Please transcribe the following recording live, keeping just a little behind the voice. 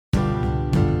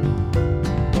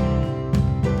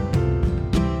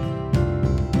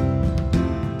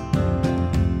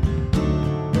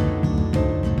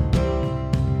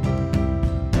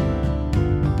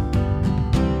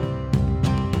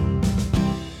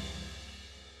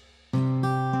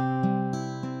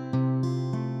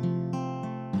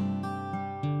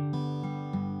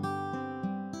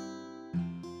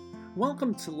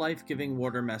Welcome to Life-Giving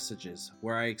Water Messages,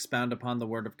 where I expound upon the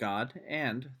Word of God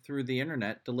and, through the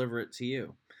internet, deliver it to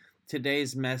you.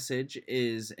 Today's message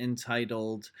is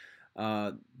entitled,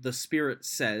 The Spirit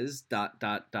Says, ...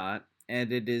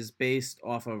 and it is based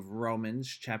off of Romans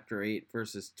chapter 8,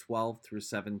 verses 12 through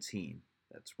 17.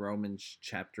 That's Romans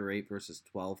chapter 8, verses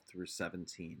 12 through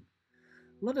 17.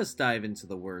 Let us dive into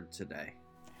the Word today.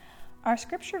 Our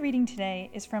scripture reading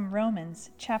today is from Romans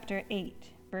chapter 8,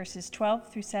 verses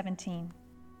 12 through 17.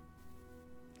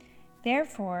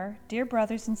 Therefore, dear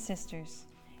brothers and sisters,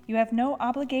 you have no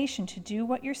obligation to do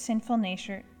what your sinful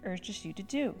nature urges you to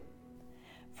do.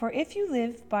 For if you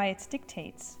live by its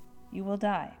dictates, you will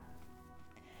die.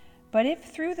 But if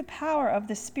through the power of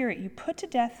the Spirit you put to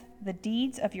death the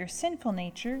deeds of your sinful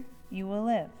nature, you will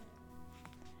live.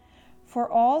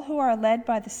 For all who are led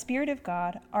by the Spirit of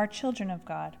God are children of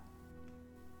God.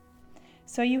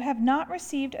 So you have not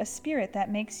received a spirit that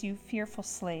makes you fearful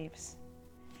slaves.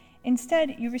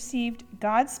 Instead, you received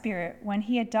God's Spirit when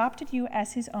He adopted you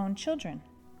as His own children.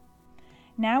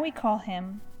 Now we call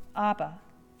Him Abba,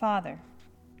 Father.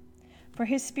 For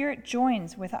His Spirit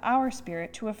joins with our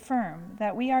spirit to affirm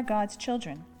that we are God's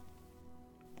children.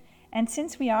 And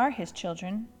since we are His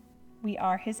children, we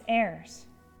are His heirs.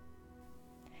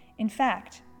 In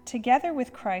fact, together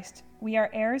with Christ, we are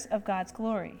heirs of God's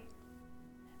glory.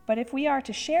 But if we are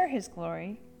to share His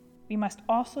glory, we must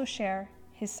also share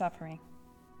His suffering.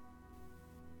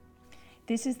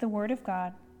 This is the word of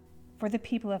God for the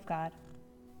people of God.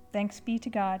 Thanks be to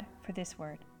God for this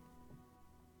word.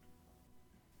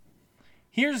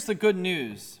 Here's the good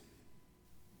news.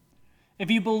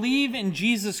 If you believe in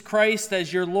Jesus Christ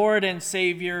as your Lord and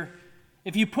Savior,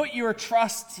 if you put your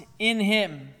trust in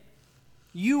Him,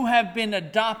 you have been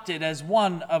adopted as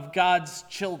one of God's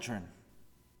children.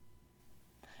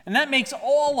 And that makes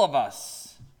all of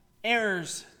us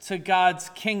heirs to God's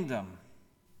kingdom.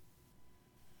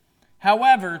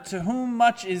 However, to whom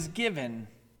much is given,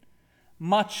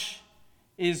 much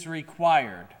is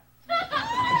required. Are you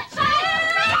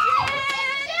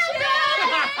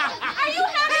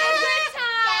having a good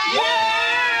time?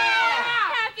 Yeah!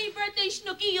 Happy birthday,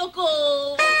 Snooki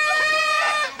Yoko!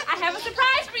 I have a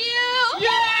surprise for you!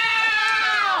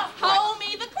 Yeah! Hold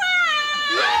me the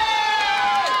crown!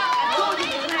 Yeah! Hold me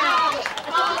the crown!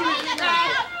 Hold me the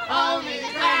crown! Hold me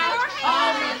the crown! Hold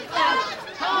me the crown!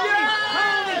 Hold me!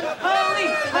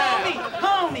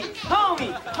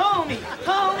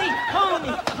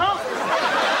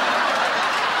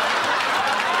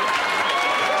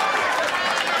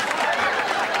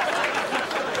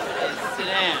 Sit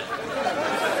down.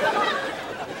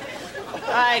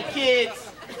 All right, kids.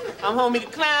 I'm Homie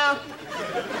the Clown.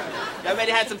 Y'all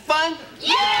ready to have some fun?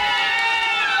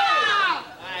 Yeah!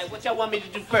 All right, what y'all want me to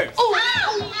do first?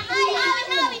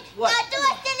 Mommy, What? now do a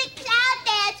silly clown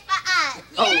dance for us.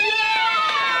 Oh.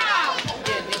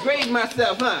 Yeah, degrade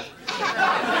myself, huh?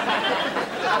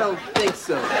 I don't think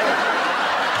so.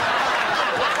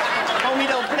 Homie,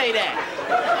 don't play that.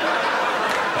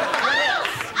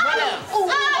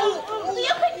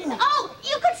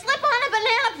 You could slip on a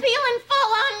banana peel and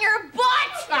fall on your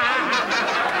butt.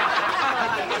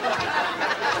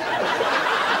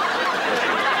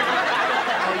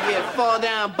 Oh, yeah, fall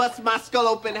down, bust my skull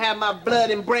open, have my blood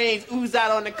and brains ooze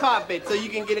out on the carpet so you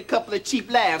can get a couple of cheap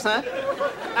laughs, huh?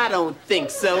 I don't think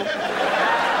so.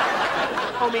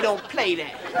 Homie, don't play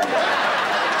that.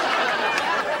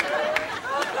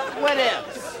 What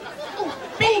else?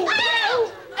 Hey!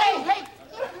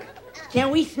 Can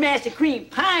we smash the cream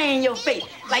pie in your face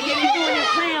like they be doing in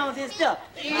clowns and stuff?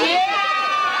 Yeah!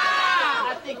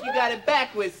 I think you got it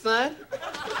backwards, son.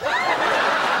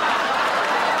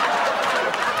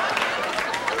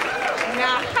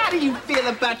 Now, how do you feel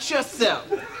about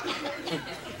yourself?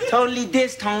 Totally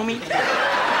dissed, homie.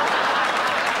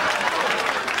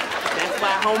 That's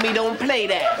why homie don't play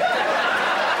that.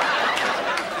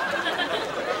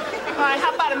 All right,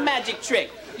 how about a magic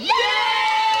trick? Yeah!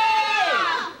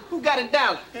 Who got $1?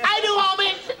 I do,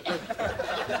 homie.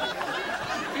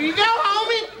 Here you go,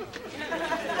 homie.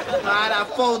 All right, I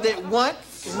fold it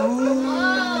once.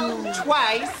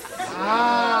 Twice.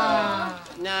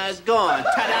 Now it's gone.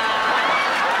 Ta-da!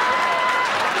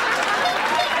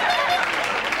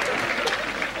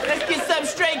 Let's get something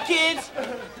straight, kids.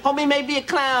 Homie may be a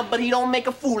clown, but he don't make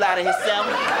a fool out of himself.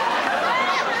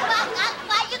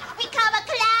 Why you become a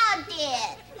clown,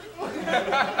 dear?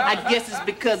 I guess it's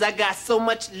because I got so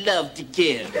much love to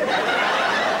give.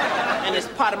 And it's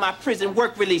part of my prison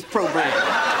work release program.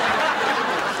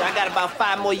 So I got about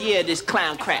 5 more years of this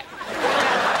clown crap.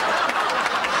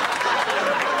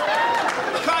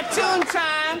 Cartoon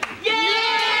time! Yeah!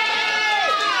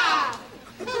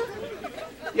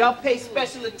 Y'all pay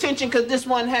special attention because this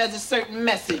one has a certain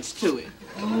message to it.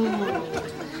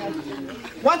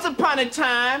 Once upon a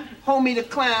time, Homie the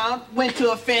Clown went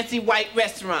to a fancy white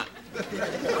restaurant.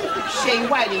 Shea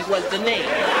Whitey was the name.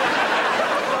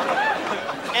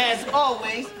 As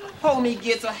always, Homie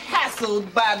gets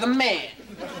hassled by the man.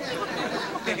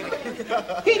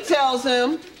 He tells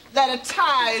him that a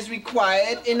tie is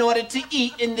required in order to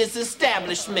eat in this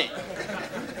establishment.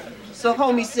 So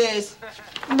Homie says,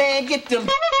 man, get them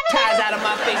ties out of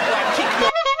my face before I kick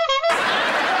your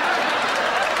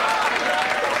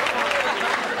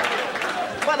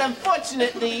But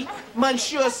unfortunately,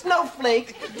 Monsieur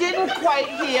Snowflake didn't quite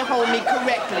hear Homie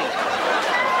correctly.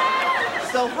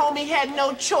 So Homie had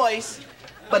no choice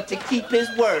but to keep his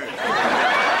word.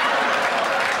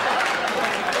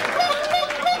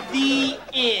 The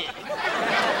end.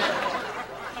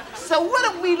 So what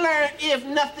have we learned, if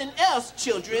nothing else,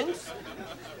 children?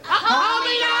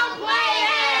 Homie, don't play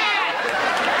it!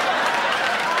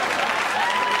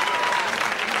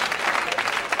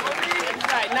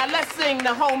 Right, now let's sing the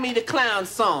Homie the Clown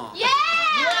song.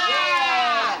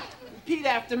 Yeah! Repeat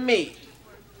after me.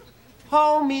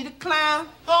 Homie the Clown.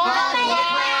 Homie the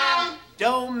Clown.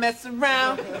 Don't mess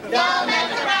around. Don't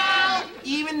mess around.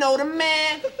 Even though the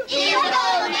man. Even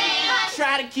though the man.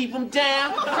 Try to keep him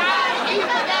down. Try to keep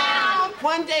him down.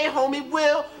 One day Homie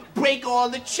will break all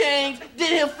the chains,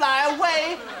 then he'll fly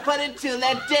away. But until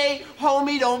that day,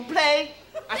 Homie don't play.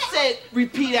 I said,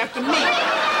 repeat after me.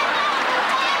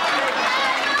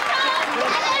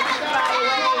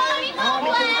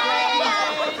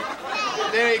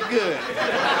 Very good.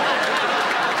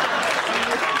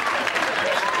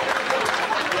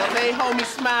 Well, made Homie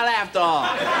smile after all.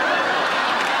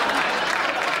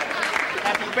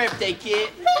 Happy birthday, kid.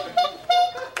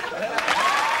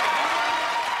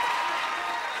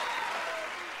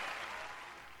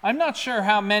 I'm not sure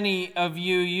how many of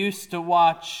you used to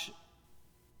watch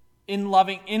In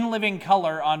Living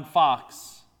Color on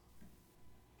Fox.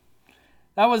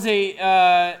 That was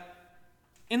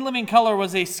In Living Color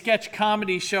was a sketch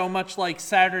comedy show much like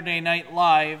Saturday Night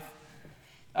Live,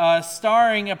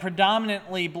 starring a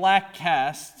predominantly black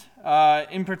cast,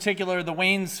 in particular the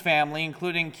Wayans family,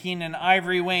 including Keenen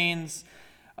Ivory Wayans,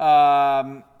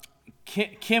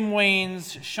 Kim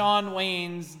Wayans, Shawn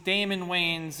Wayans, Damon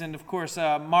Wayans, and of course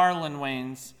Marlon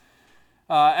Wayans,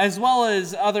 as well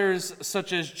as others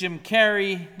such as Jim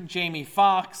Carrey, Jamie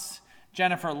Foxx,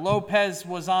 Jennifer Lopez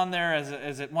was on there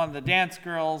as one of the dance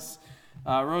girls.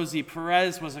 Rosie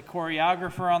Perez was a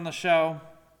choreographer on the show.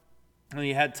 And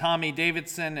you had Tommy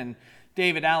Davidson and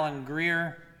David Alan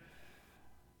Grier,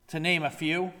 to name a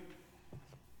few.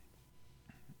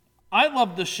 I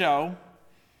loved the show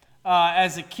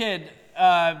as a kid,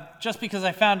 just because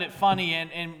I found it funny,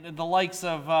 and the likes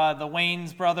of the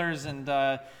Wayans brothers and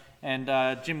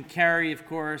Jim Carrey, of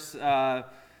course.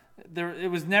 It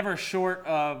was never short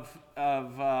of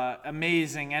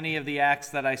amazing, any of the acts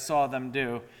that I saw them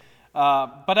do.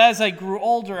 But as I grew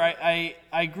older,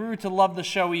 I grew to love the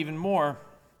show even more,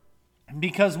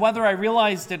 because whether I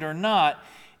realized it or not,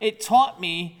 it taught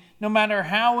me, no matter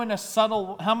how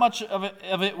much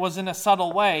of it was in a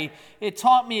subtle way, it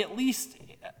taught me at least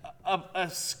a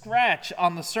scratch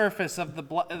on the surface of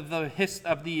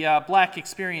the black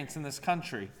experience in this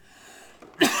country.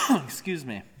 Excuse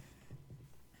me.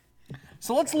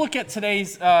 So let's look at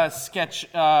today's sketch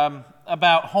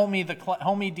about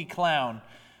Homie D. Clown.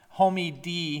 Homie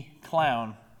D.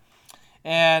 Clown.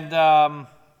 And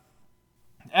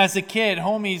as a kid,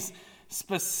 Homie's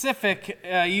specific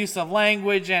use of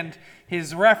language and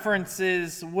his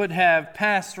references would have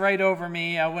passed right over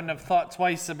me. I wouldn't have thought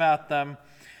twice about them,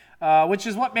 which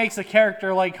is what makes a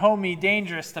character like Homie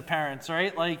dangerous to parents,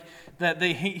 right? Like that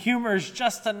the humor is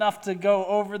just enough to go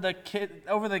over the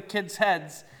kids'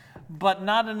 heads, but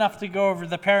not enough to go over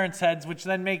the parents' heads, which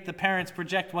then make the parents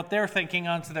project what they're thinking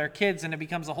onto their kids, and it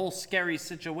becomes a whole scary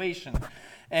situation.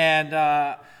 And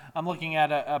I'm looking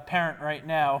at a parent right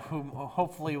now who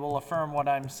hopefully will affirm what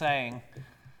I'm saying.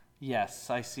 Yes,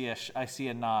 I see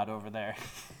a nod over there.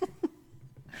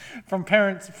 From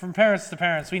parents to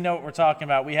parents, we know what we're talking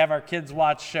about. We have our kids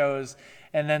watch shows,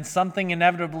 and then something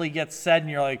inevitably gets said,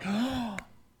 and you're like, oh.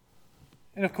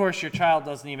 And of course, your child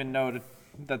doesn't even know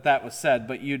that was said,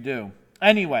 but you do.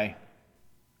 Anyway,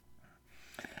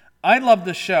 I love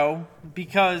the show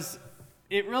because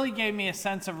it really gave me a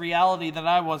sense of reality that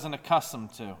I wasn't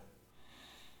accustomed to.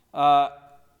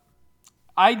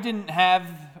 I didn't have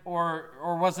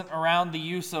or wasn't around the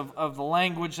use of the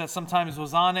language that sometimes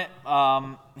was on it.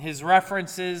 His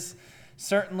references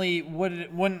certainly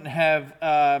wouldn't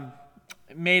have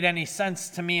made any sense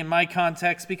to me in my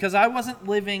context, because I wasn't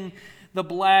living the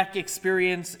black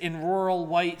experience in rural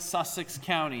white Sussex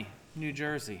County, New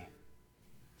Jersey.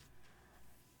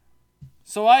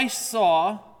 So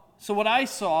what I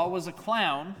saw was a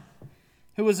clown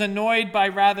who was annoyed by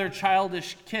rather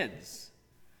childish kids.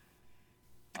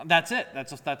 That's it.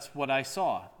 That's what I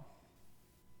saw.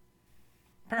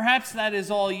 Perhaps that is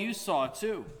all you saw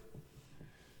too.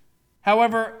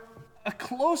 However, a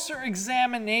closer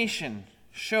examination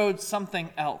showed something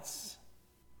else.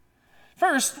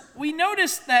 First, we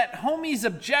noticed that Homie's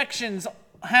objections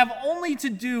have only to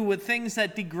do with things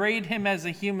that degrade him as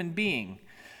a human being.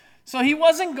 So he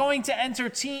wasn't going to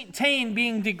entertain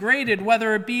being degraded,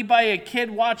 whether it be by a kid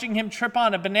watching him trip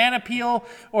on a banana peel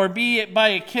or be it by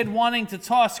a kid wanting to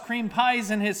toss cream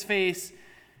pies in his face.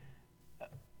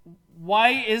 Why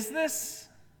is this?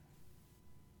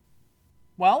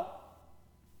 Well,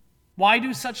 why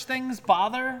do such things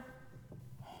bother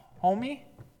Homie?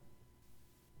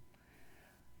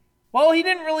 Well, he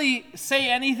didn't really say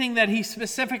anything that he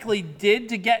specifically did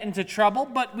to get into trouble,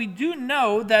 but we do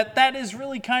know that that is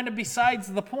really kind of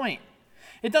besides the point.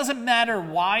 It doesn't matter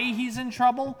why he's in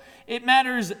trouble. It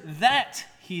matters that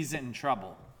he's in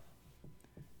trouble.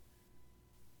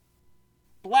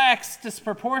 Blacks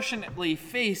disproportionately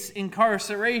face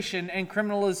incarceration and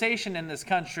criminalization in this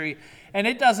country, and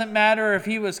it doesn't matter if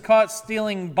he was caught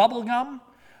stealing bubble gum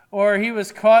or he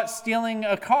was caught stealing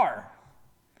a car.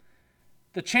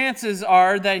 The chances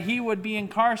are that he would be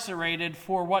incarcerated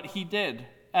for what he did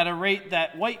at a rate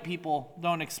that white people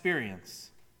don't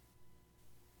experience.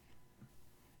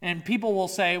 And people will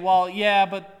say, well, yeah,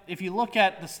 but if you look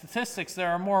at the statistics,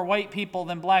 there are more white people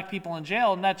than black people in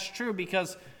jail, and that's true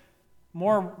because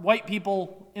more white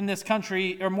people in this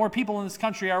country, or more people in this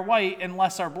country are white and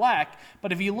less are black.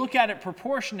 But if you look at it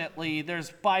proportionately,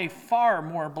 there's by far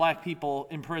more black people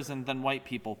in prison than white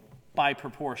people by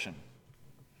proportion.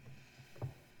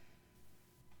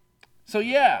 So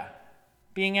yeah,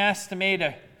 being asked to make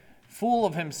a fool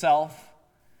of himself,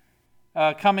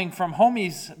 coming from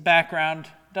Homie's background,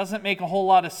 doesn't make a whole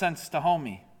lot of sense to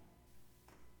Homie.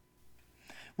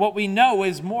 What we know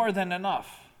is more than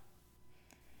enough.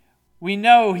 We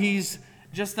know he's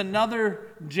just another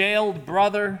jailed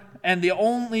brother, and the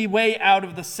only way out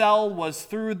of the cell was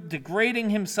through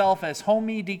degrading himself as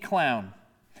Homie D. Clown,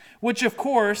 which of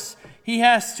course he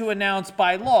has to announce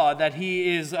by law that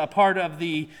he is a part of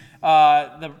the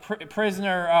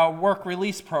prisoner work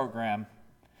release program.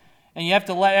 And you have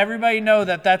to let everybody know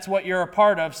that that's what you're a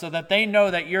part of so that they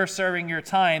know that you're serving your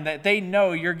time, that they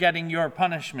know you're getting your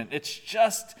punishment. It's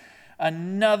just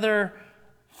another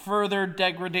further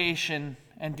degradation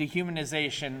and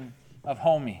dehumanization of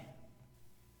Homie.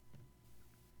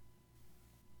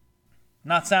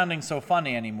 Not sounding so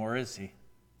funny anymore, is he?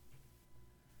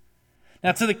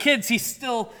 Now, to the kids, he's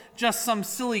still just some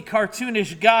silly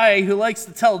cartoonish guy who likes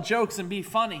to tell jokes and be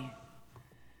funny.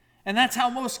 And that's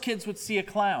how most kids would see a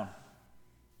clown.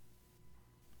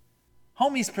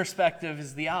 Homie's perspective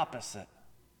is the opposite.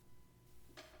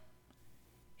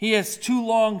 He has too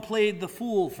long played the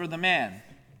fool for the man,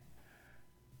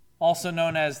 also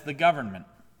known as the government.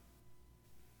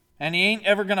 And he ain't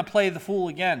ever going to play the fool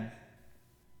again.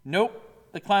 Nope,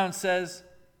 the clown says,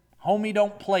 Homie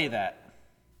don't play that.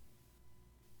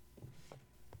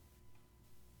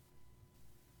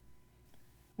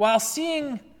 While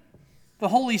seeing the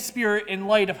Holy Spirit in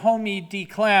light of Homie D.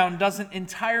 Clown doesn't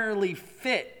entirely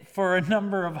fit for a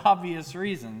number of obvious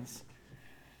reasons,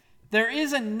 there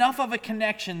is enough of a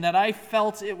connection that I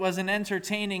felt it was an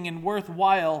entertaining and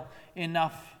worthwhile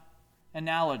enough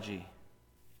analogy.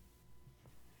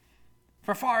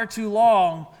 For far too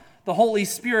long, the Holy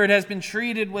Spirit has been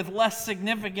treated with less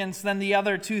significance than the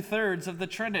other 2/3 of the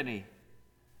Trinity.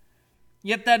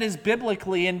 Yet that is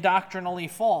biblically and doctrinally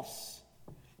false.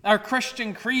 Our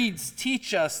Christian creeds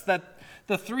teach us that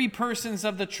the three persons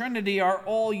of the Trinity are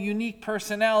all unique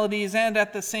personalities and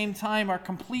at the same time are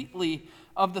completely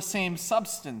of the same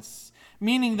substance,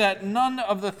 meaning that none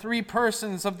of the three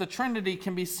persons of the Trinity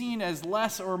can be seen as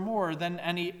less or more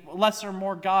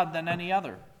God than any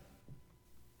other.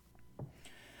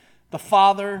 The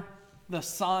Father, the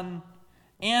Son,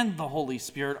 and the Holy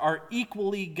Spirit are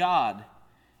equally God,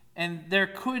 and there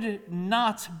could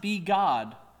not be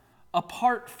God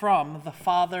apart from the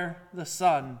Father, the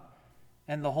Son,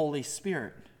 and the Holy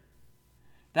Spirit.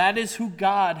 That is who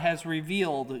God has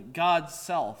revealed God's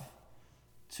self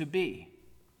to be.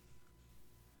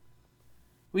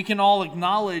 We can all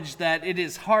acknowledge that it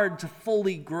is hard to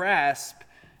fully grasp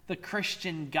the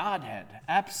Christian Godhead.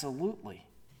 Absolutely.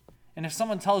 And if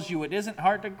someone tells you it isn't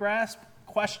hard to grasp,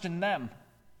 question them.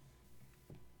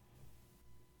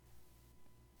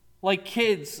 Like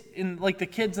the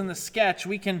kids in the sketch,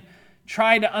 we can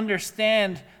try to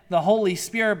understand the Holy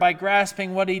Spirit by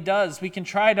grasping what he does. We can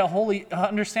try to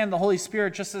understand the Holy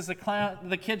Spirit just as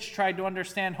the kids tried to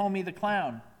understand Homie the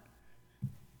Clown.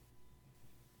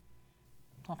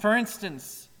 For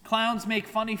instance, clowns make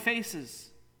funny faces.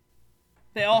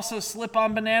 They also slip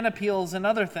on banana peels and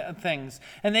other things.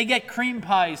 And they get cream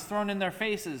pies thrown in their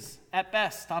faces, at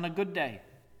best, on a good day.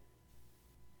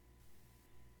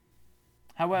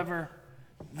 However,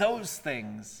 those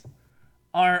things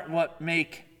aren't what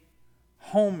make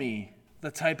Homie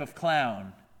the type of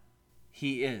clown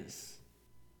he is.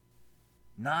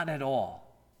 Not at all.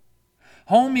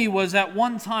 Homie was at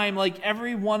one time like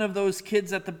every one of those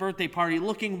kids at the birthday party,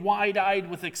 looking wide-eyed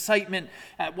with excitement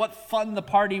at what fun the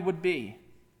party would be.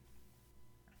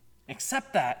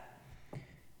 Except that,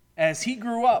 as he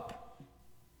grew up,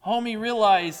 Homie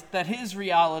realized that his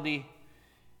reality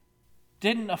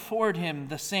didn't afford him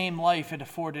the same life it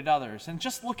afforded others. And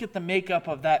just look at the makeup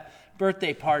of that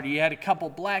birthday party. You had a couple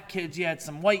black kids, you had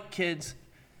some white kids.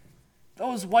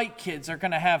 Those white kids are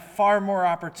going to have far more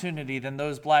opportunity than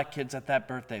those black kids at that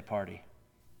birthday party.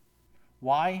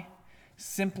 Why?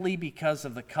 Simply because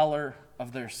of the color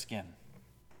of their skin.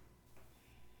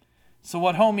 So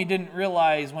what Homie didn't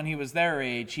realize when he was their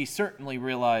age, he certainly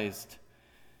realized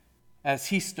as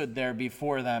he stood there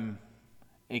before them,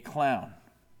 a clown.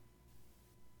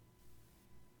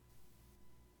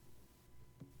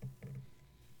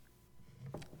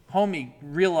 Homie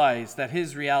realized that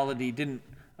his reality didn't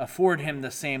afford him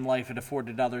the same life it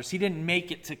afforded others. He didn't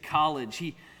make it to college.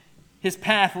 His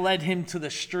path led him to the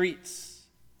streets,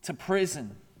 to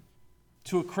prison,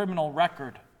 to a criminal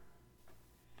record.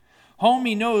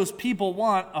 Homie knows people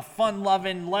want a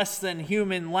fun-loving,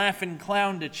 less-than-human, laughing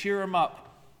clown to cheer him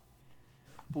up.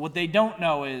 But what they don't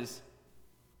know is,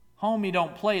 Homie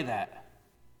don't play that.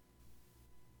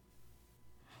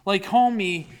 Like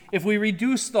Homie, if we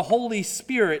reduce the Holy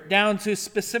Spirit down to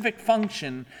specific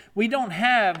function, we don't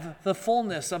have the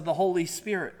fullness of the Holy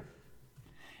Spirit.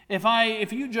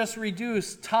 If you just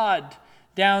reduce Todd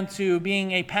down to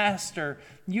being a pastor,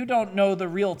 you don't know the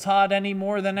real Todd any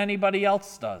more than anybody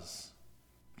else does.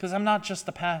 Because I'm not just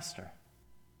a pastor.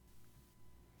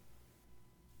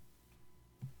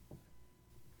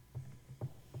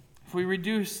 If we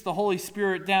reduce the Holy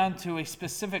Spirit down to a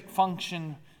specific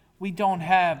function, we don't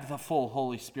have the full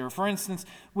Holy Spirit. For instance,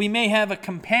 we may have a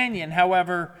companion.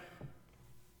 However,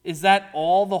 is that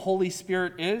all the Holy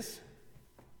Spirit is?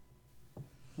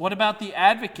 What about the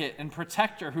advocate and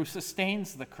protector who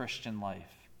sustains the Christian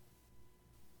life?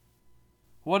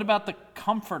 What about the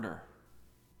comforter?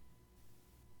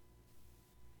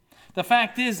 The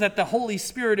fact is that the Holy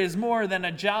Spirit is more than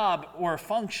a job or a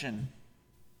function.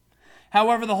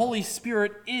 However, the Holy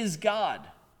Spirit is God.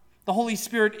 The Holy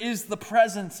Spirit is the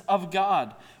presence of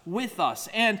God with us.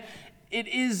 And it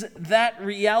is that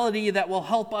reality that will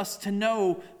help us to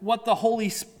know what the Holy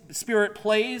Spirit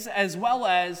plays as well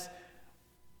as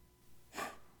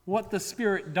what the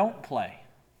Spirit don't play.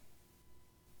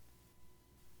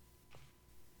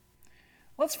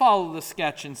 Let's follow the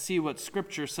sketch and see what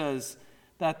Scripture says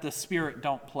that the Spirit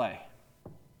don't play.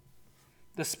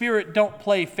 The Spirit don't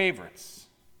play favorites.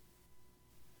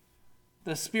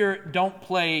 The Spirit don't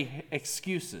play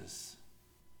excuses.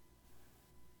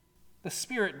 The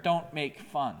Spirit don't make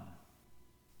fun.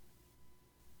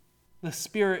 The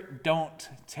Spirit don't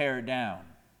tear down.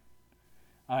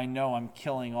 I know I'm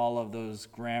killing all of those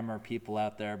grammar people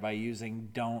out there by using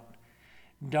don't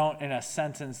in a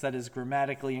sentence that is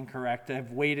grammatically incorrect.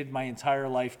 I've waited my entire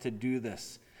life to do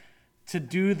this.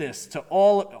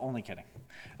 Only kidding.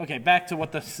 Okay, back to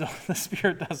what the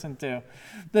Spirit doesn't do.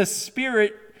 The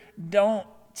Spirit don't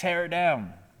tear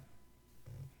down.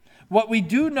 What we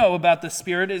do know about the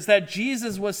Spirit is that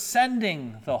Jesus was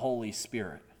sending the Holy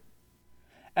Spirit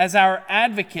as our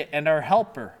advocate and our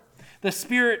helper. The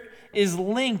Spirit is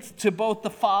linked to both the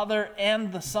Father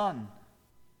and the Son,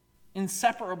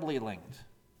 inseparably linked.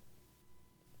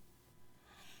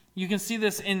 You can see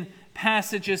this in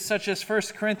passages such as 1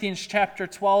 Corinthians chapter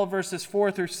 12, verses 4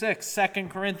 through 6, 2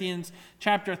 Corinthians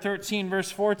chapter 13,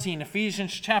 verse 14,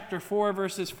 Ephesians chapter 4,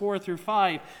 verses 4 through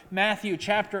 5, Matthew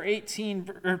chapter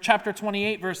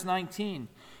 28, verse 19.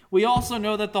 We also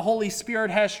know that the Holy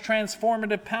Spirit has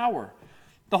transformative power.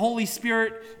 The Holy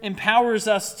Spirit empowers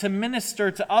us to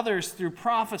minister to others through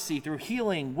prophecy, through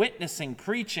healing, witnessing,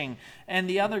 preaching, and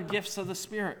the other gifts of the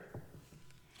Spirit.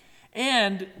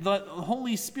 And the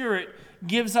Holy Spirit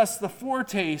gives us the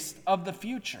foretaste of the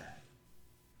future.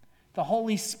 The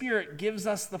Holy Spirit gives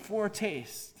us the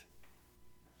foretaste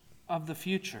of the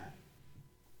future.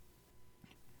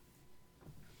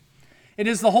 It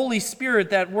is the Holy Spirit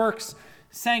that works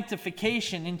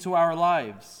sanctification into our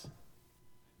lives.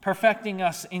 perfecting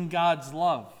us in God's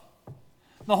love.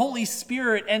 The Holy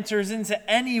Spirit enters into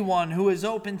anyone who is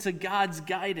open to God's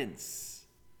guidance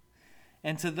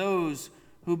and to those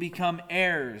who become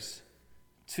heirs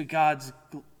to God's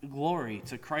glory,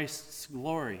 to Christ's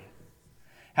glory.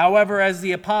 However, as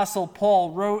the Apostle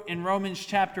Paul wrote in Romans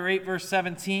chapter 8, verse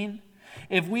 17,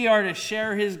 if we are to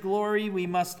share his glory, we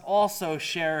must also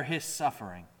share his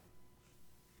suffering.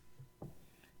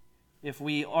 If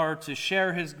we are to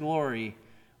share his glory,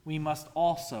 we must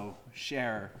also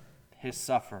share his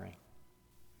suffering.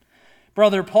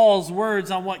 Brother Paul's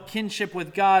words on what kinship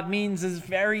with God means is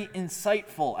very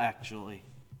insightful, actually.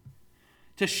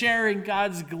 To share in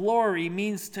God's glory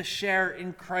means to share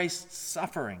in Christ's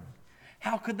suffering.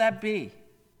 How could that be?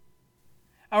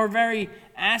 Our very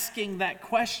asking that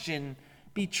question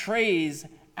betrays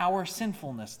our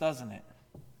sinfulness, doesn't it?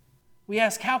 We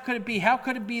ask, how could it be? How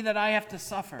could it be that I have to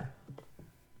suffer?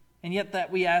 And yet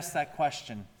that we ask that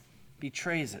question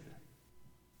betrays it.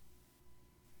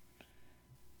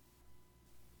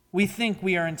 We think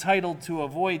we are entitled to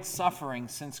avoid suffering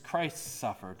since Christ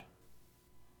suffered.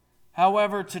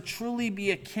 However, to truly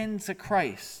be akin to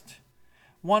Christ,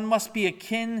 one must be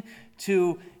akin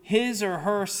to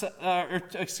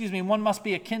one must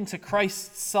be akin to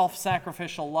Christ's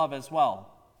self-sacrificial love as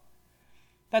well.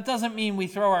 That doesn't mean we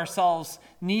throw ourselves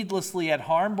needlessly at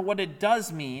harm, but what it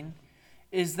does mean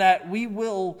is that we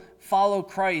will follow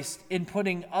Christ in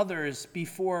putting others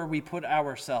before we put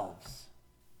ourselves.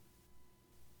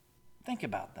 Think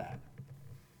about that.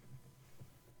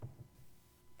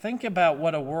 Think about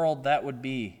what a world that would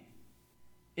be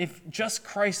if just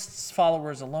Christ's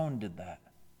followers alone did that.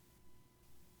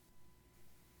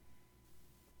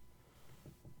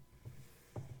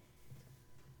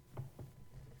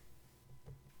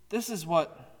 This is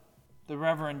what the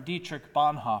Reverend Dietrich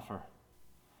Bonhoeffer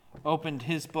opened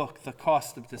his book, The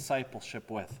Cost of Discipleship,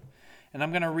 with. And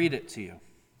I'm going to read it to you.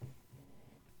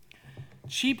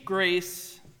 Cheap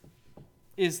grace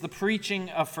is the preaching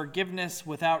of forgiveness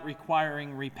without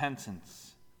requiring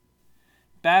repentance,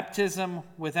 baptism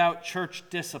without church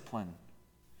discipline,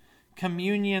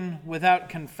 communion without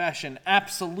confession,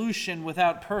 absolution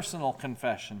without personal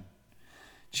confession.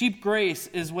 Cheap grace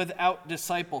is without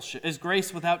discipleship, is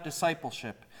grace without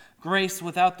discipleship, grace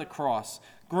without the cross,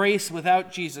 grace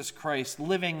without Jesus Christ,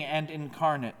 living and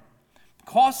incarnate.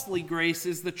 Costly grace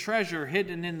is the treasure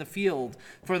hidden in the field.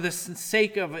 For the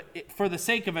sake of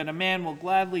it, a man will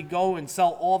gladly go and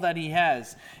sell all that he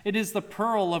has. It is the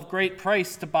pearl of great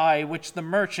price to buy, which the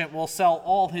merchant will sell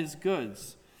all his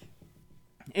goods.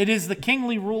 It is the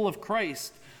kingly rule of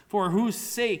Christ, for whose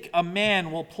sake a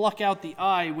man will pluck out the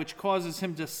eye which causes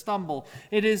him to stumble.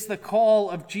 It is the call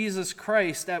of Jesus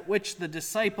Christ, at which the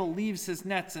disciple leaves his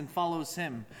nets and follows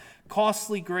him.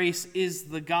 Costly grace is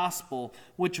the gospel,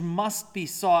 which must be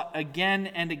sought again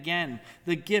and again,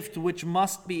 the gift which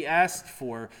must be asked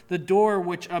for, the door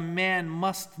which a man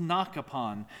must knock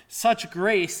upon. Such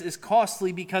grace is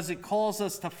costly because it calls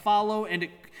us to follow, and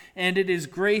it is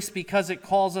grace because it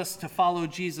calls us to follow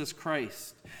Jesus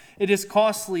Christ. It is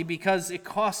costly because it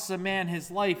costs a man his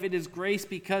life. It is grace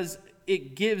because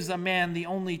it gives a man the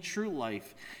only true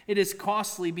life. It is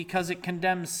costly because it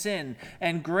condemns sin,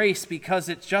 and grace because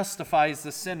it justifies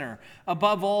the sinner.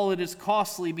 Above all, it is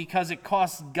costly because it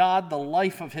costs God the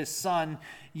life of his Son.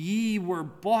 Ye were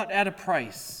bought at a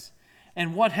price,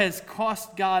 and what has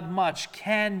cost God much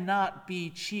cannot be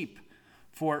cheap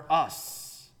for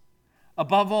us.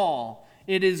 Above all,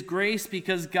 it is grace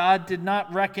because God did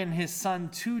not reckon his Son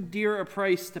too dear a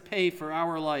price to pay for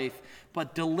our life,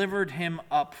 but delivered him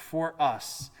up for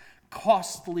us.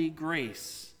 Costly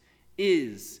grace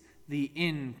is the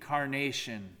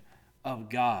incarnation of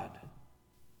God.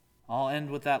 I'll end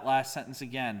with that last sentence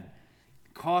again.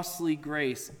 Costly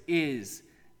grace is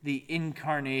the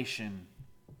incarnation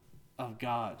of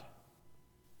God.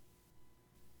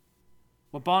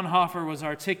 What Bonhoeffer was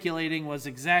articulating was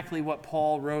exactly what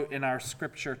Paul wrote in our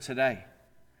scripture today.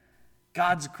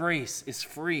 God's grace is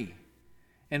free,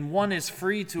 and one is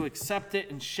free to accept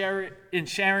it and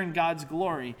share in God's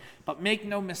glory. But make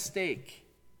no mistake,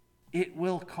 it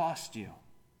will cost you.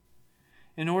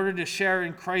 In order to share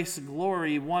in Christ's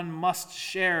glory, one must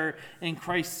share in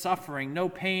Christ's suffering. No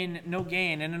pain, no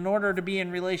gain. And in order to be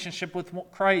in relationship with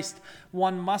Christ,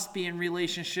 one must be in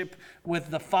relationship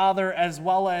with the Father as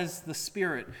well as the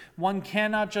Spirit. One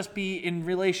cannot just be in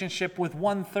relationship with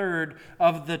 1/3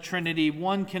 of the Trinity.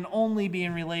 One can only be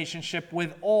in relationship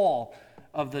with all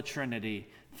of the Trinity,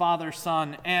 Father,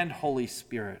 Son, and Holy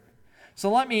Spirit. So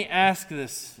let me ask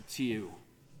this to you.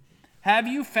 Have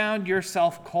you found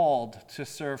yourself called to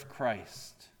serve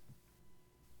Christ?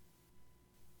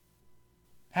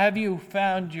 Have you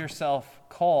found yourself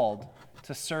called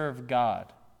to serve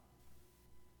God?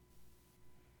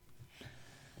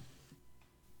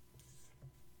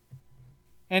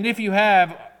 And if you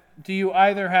have, do you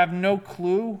either have no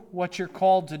clue what you're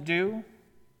called to do,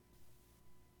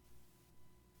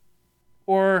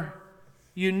 or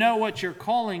you know what your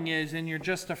calling is and you're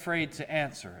just afraid to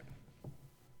answer it?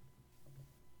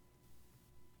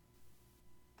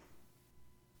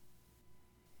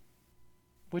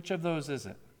 Which of those is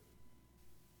it?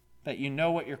 That you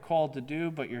know what you're called to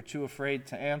do, but you're too afraid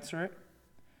to answer it?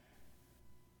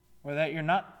 Or that you're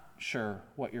not sure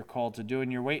what you're called to do and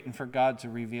you're waiting for God to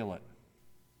reveal it?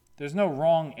 There's no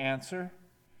wrong answer,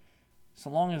 so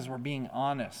long as we're being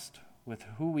honest with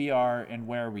who we are and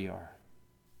where we are.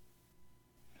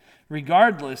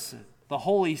 Regardless, the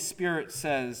Holy Spirit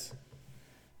says,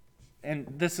 and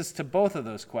this is to both of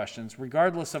those questions,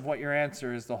 regardless of what your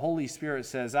answer is, the Holy Spirit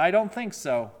says, I don't think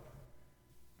so.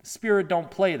 The Spirit don't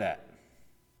play that.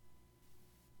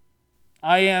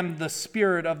 I am the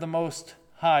Spirit of the Most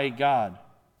High God.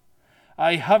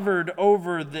 I hovered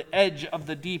over the edge of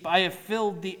the deep. I have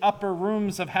filled the upper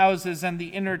rooms of houses and the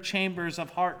inner chambers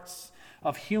of hearts,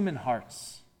 of human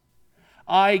hearts.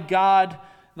 I, God,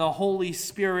 the Holy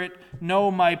Spirit, know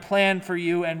my plan for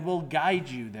you and will guide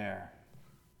you there.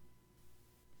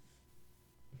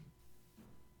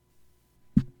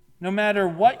 No matter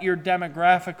what your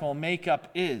demographical makeup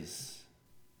is,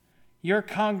 your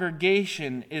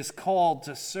congregation is called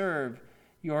to serve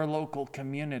your local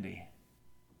community.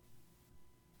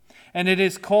 And it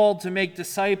is called to make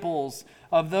disciples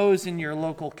of those in your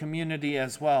local community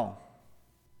as well.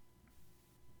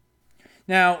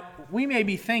 Now, we may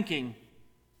be thinking,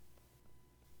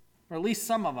 or at least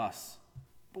some of us,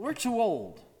 but we're too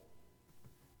old.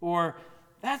 Or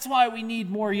that's why we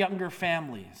need more younger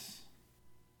families.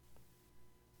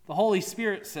 The Holy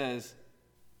Spirit says,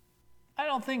 I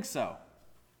don't think so.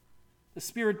 The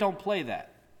Spirit don't play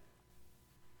that.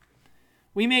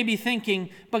 We may be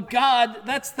thinking, but God,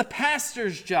 that's the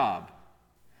pastor's job.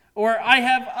 Or I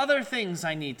have other things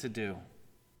I need to do.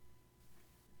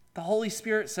 The Holy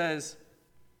Spirit says,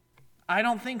 I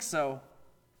don't think so.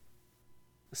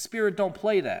 The Spirit don't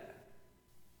play that.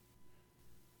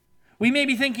 We may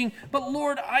be thinking, but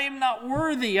Lord, I am not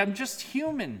worthy. I'm just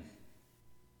human.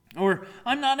 Or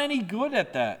I'm not any good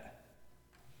at that.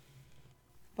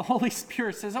 The Holy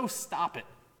Spirit says, oh, stop it.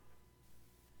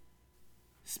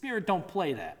 Spirit don't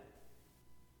play that.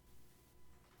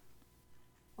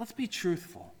 Let's be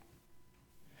truthful.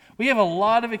 We have a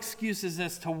lot of excuses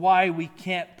as to why we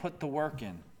can't put the work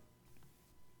in.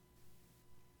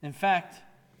 In fact,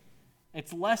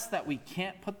 it's less that we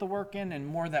can't put the work in and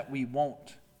more that we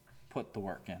won't put the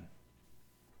work in.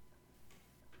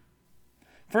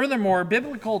 Furthermore,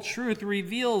 biblical truth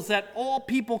reveals that all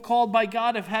people called by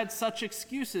God have had such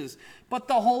excuses, but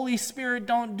the Holy Spirit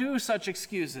don't do such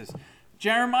excuses.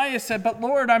 Jeremiah said, but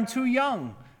Lord, I'm too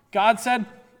young. God said,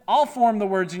 I'll form the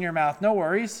words in your mouth, no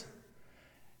worries.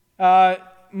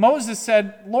 Moses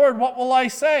said, Lord, what will I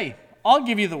say? I'll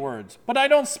give you the words, but I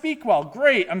don't speak well.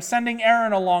 Great, I'm sending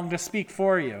Aaron along to speak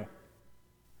for you.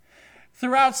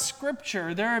 Throughout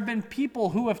Scripture, there have been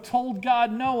people who have told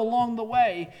God no along the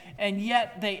way, and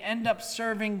yet they end up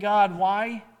serving God.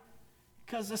 Why?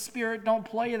 Because the Spirit don't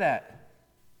play that.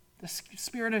 The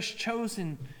Spirit has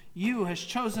chosen you, has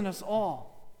chosen us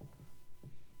all.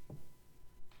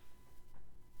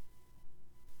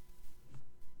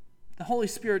 The Holy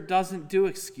Spirit doesn't do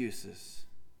excuses.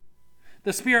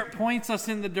 The Spirit points us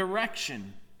in the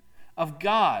direction of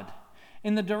God,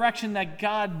 in the direction that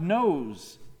God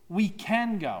knows we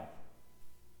can go.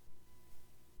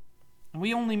 And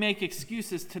we only make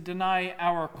excuses to deny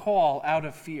our call out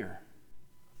of fear.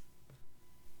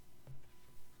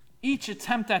 Each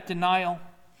attempt at denial,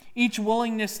 each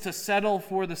willingness to settle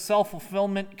for the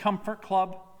self-fulfillment comfort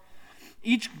club,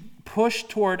 each push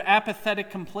toward apathetic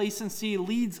complacency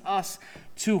leads us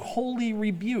to holy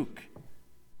rebuke.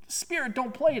 The Spirit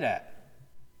don't play that.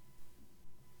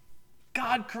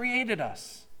 God created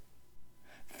us.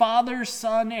 Father,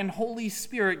 Son, and Holy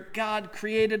Spirit, God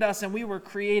created us, and we were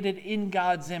created in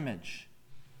God's image.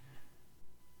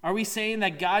 Are we saying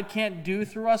that God can't do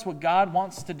through us what God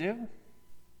wants to do?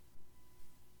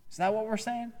 Is that what we're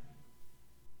saying?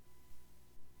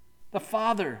 The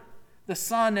Father, the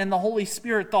Son, and the Holy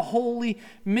Spirit, the holy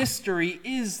mystery,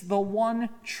 is the one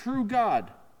true God,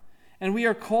 and we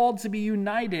are called to be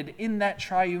united in that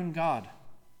triune God.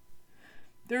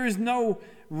 There is no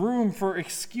room for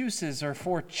excuses or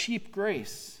for cheap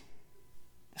grace.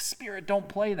 The Spirit don't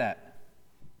play that.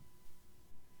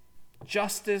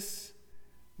 Justice,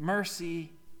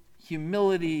 mercy,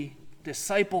 humility,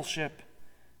 discipleship,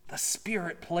 The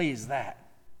Spirit plays that.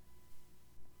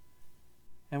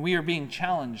 And we are being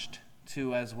challenged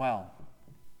to as well.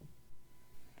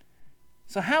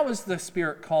 So how is the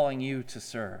Spirit calling you to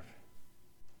serve?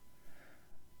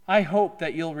 I hope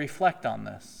that you'll reflect on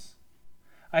this.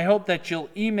 I hope that you'll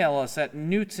email us at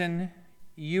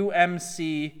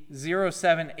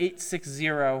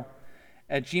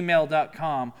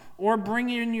newtonumc07860@gmail.com, or bring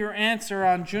in your answer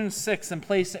on June 6th and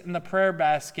place it in the prayer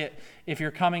basket if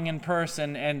you're coming in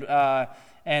person,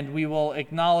 and we will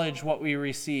acknowledge what we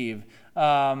receive.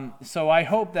 So I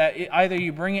hope that either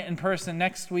you bring it in person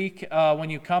next week when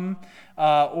you come,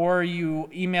 or you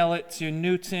email it to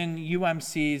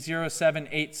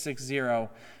newtonumc07860.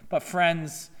 But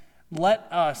friends, let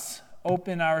us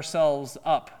open ourselves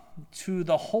up to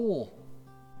the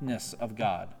wholeness of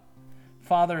God,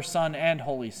 Father, Son, and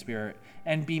Holy Spirit,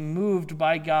 and be moved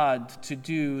by God to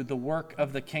do the work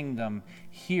of the kingdom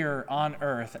here on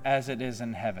earth as it is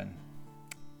in heaven.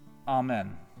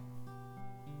 Amen.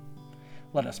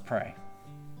 Let us pray.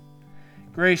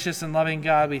 Gracious and loving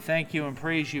God, we thank you and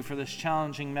praise you for this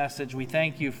challenging message. We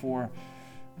thank you for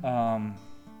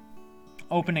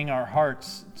opening our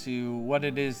hearts to what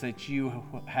it is that you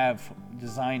have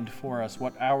designed for us,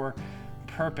 what our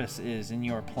purpose is in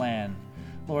your plan.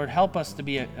 Lord, help us to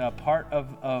be a part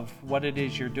of what it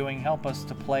is you're doing. Help us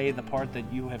to play the part that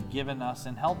you have given us,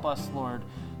 and help us, Lord,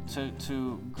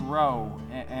 to grow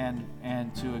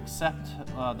and to accept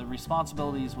the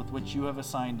responsibilities with which you have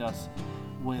assigned us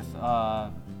with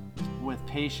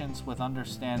patience, with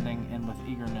understanding, and with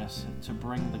eagerness to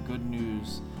bring the good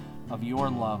news of your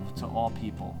love to all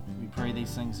people. We pray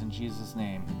these things in Jesus'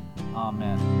 name.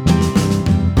 Amen.